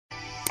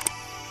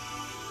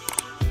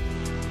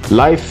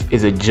Life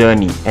is a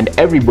journey and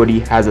everybody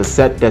has a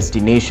set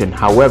destination.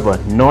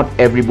 However, not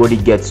everybody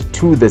gets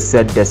to the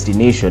set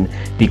destination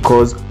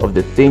because of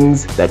the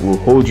things that will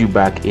hold you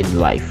back in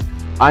life.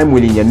 I'm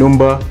Willie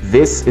Nyanumba,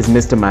 this is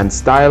Mr. Man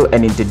Style,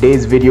 and in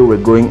today's video we're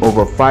going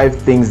over 5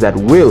 things that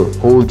will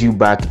hold you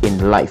back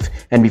in life.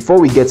 And before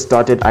we get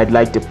started, I'd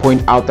like to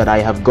point out that I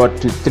have got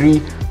to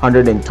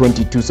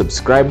 322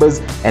 subscribers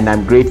and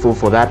I'm grateful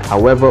for that.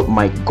 However,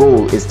 my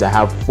goal is to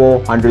have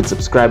 400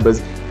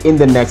 subscribers in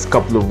the next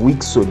couple of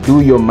weeks, so do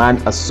your man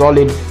a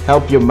solid,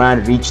 help your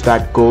man reach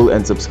that goal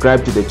and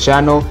subscribe to the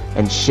channel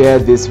and share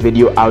this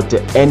video out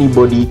to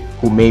anybody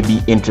who may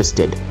be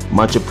interested.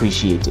 Much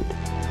appreciated.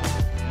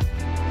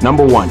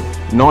 Number 1,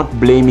 not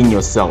blaming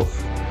yourself.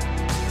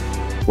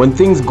 When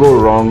things go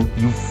wrong,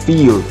 you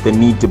feel the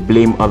need to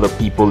blame other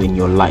people in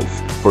your life.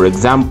 For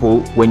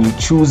example, when you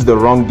choose the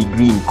wrong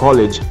degree in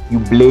college, you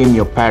blame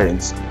your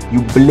parents.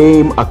 You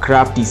blame a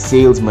crafty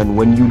salesman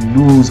when you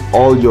lose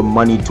all your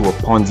money to a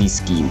Ponzi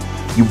scheme.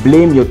 You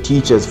blame your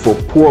teachers for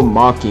poor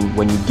marking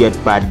when you get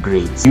bad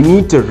grades. You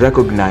need to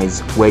recognize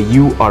where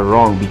you are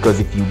wrong, because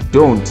if you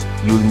don't,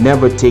 you'll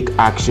never take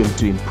action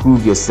to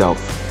improve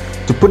yourself.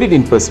 To put it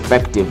in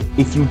perspective,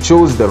 if you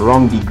chose the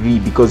wrong degree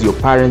because your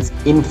parents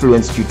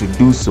influenced you to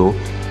do so,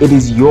 it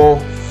is your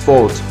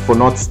fault for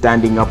not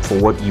standing up for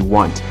what you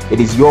want.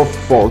 It is your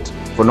fault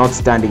for not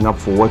standing up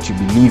for what you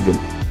believe in.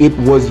 It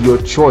was your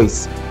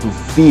choice to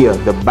fear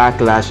the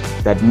backlash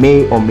that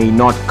may or may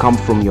not come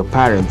from your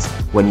parents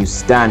when you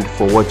stand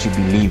for what you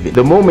believe in.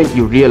 The moment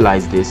you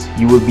realize this,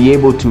 you will be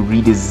able to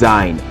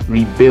redesign,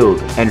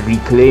 rebuild, and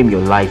reclaim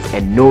your life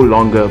and no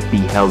longer be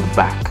held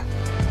back.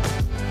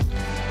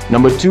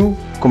 Number 2,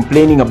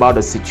 complaining about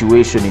a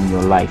situation in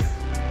your life.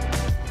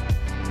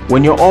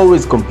 When you're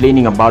always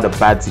complaining about a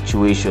bad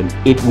situation,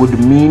 it would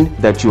mean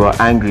that you are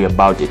angry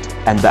about it,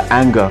 and the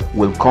anger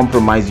will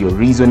compromise your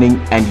reasoning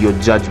and your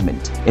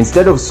judgment.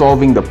 Instead of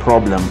solving the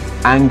problem,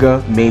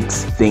 anger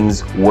makes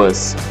things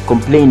worse.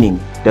 Complaining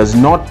does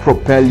not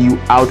propel you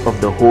out of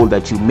the hole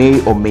that you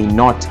may or may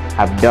not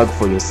have dug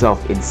for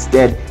yourself.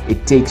 Instead,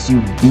 it takes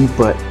you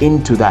deeper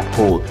into that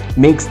hole,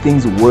 makes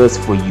things worse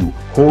for you,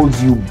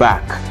 holds you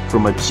back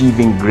from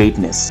achieving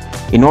greatness.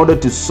 In order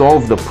to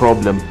solve the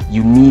problem,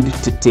 you need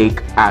to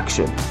take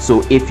action.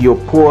 So if you're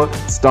poor,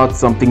 start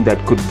something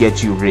that could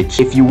get you rich.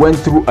 If you went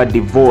through a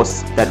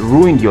divorce that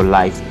ruined your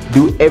life,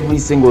 do every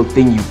single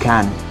thing you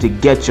can to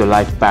get your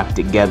life back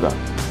together.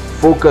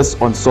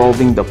 Focus on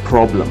solving the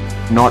problem,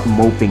 not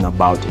moping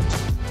about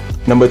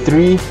it. Number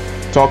 3,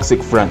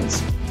 toxic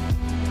friends.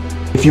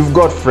 If you've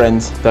got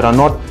friends that are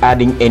not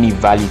adding any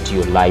value to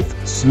your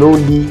life,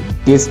 slowly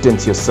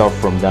distance yourself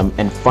from them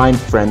and find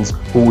friends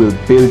who will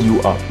build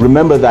you up.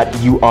 Remember that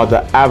you are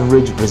the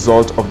average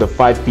result of the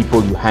 5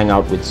 people you hang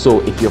out with.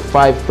 So if your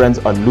 5 friends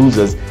are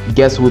losers,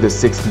 guess who the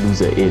 6th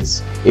loser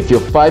is? If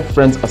your 5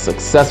 friends are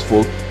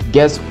successful,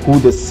 guess who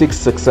the 6th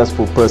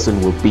successful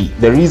person will be?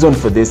 The reason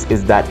for this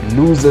is that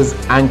losers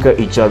anchor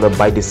each other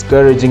by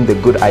discouraging the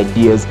good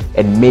ideas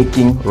and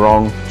making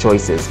wrong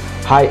choices.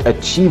 High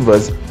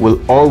achievers will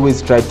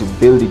always try to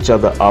build each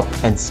other up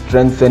and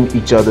strengthen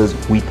each other's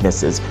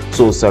weaknesses.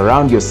 So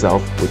surround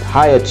yourself with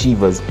high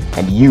achievers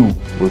and you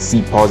will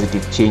see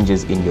positive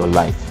changes in your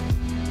life.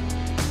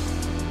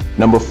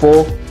 Number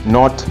 4,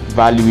 not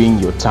valuing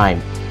your time.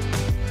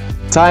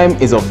 Time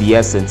is of the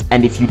essence,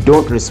 and if you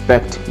don't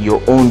respect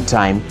your own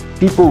time,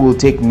 people will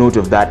take note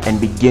of that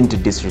and begin to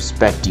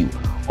disrespect you.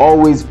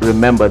 Always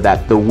remember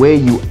that the way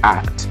you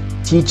act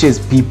teaches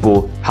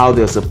people how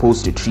they're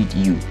supposed to treat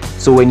you.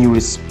 So when you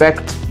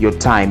respect your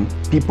time,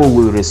 people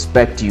will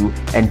respect you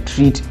and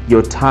treat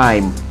your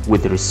time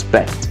with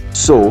respect.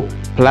 So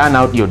plan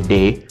out your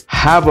day,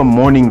 have a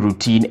morning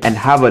routine, and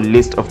have a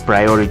list of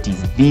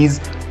priorities. These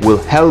will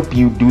help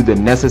you do the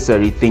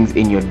necessary things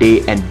in your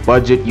day and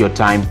budget your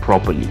time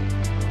properly.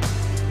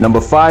 Number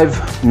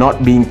 5,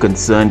 not being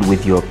concerned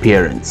with your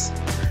appearance.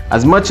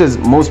 As much as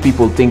most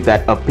people think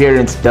that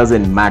appearance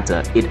doesn't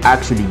matter, it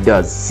actually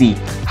does. See,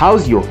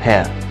 how's your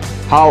hair?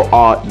 How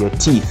are your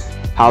teeth?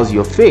 How's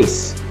your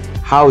face?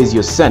 How is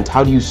your scent?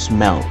 How do you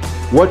smell?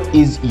 What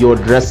is your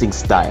dressing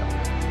style?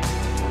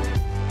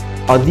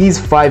 Are these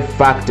 5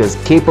 factors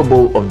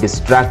capable of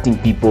distracting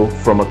people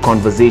from a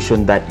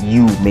conversation that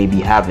you may be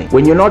having?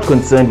 When you're not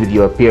concerned with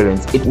your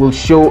appearance, it will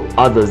show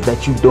others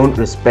that you don't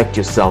respect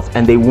yourself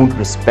and they won't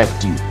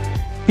respect you.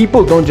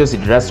 People don't just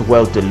dress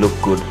well to look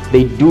good,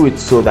 they do it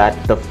so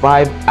that the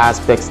 5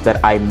 aspects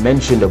that I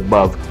mentioned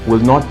above will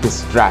not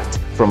distract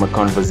from a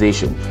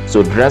conversation.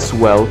 So dress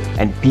well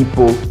and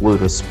people will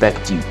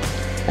respect you.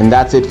 And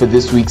that's it for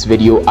this week's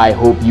video. I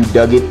hope you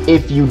dug it.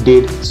 If you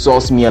did,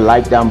 sauce me a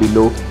like down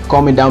below,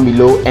 comment down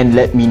below and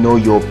let me know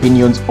your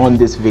opinions on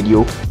this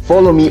video.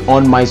 Follow me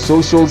on my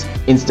socials,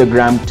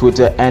 Instagram,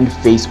 Twitter and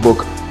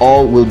Facebook.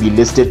 All will be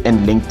listed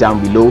and linked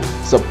down below.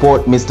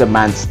 Support Mr.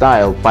 Man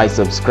Style by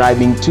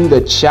subscribing to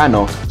the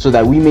channel so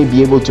that we may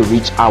be able to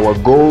reach our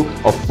goal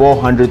of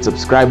 400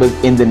 subscribers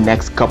in the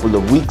next couple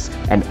of weeks.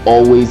 And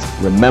always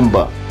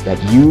remember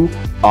that you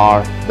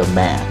are the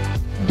man.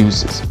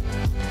 Deuces.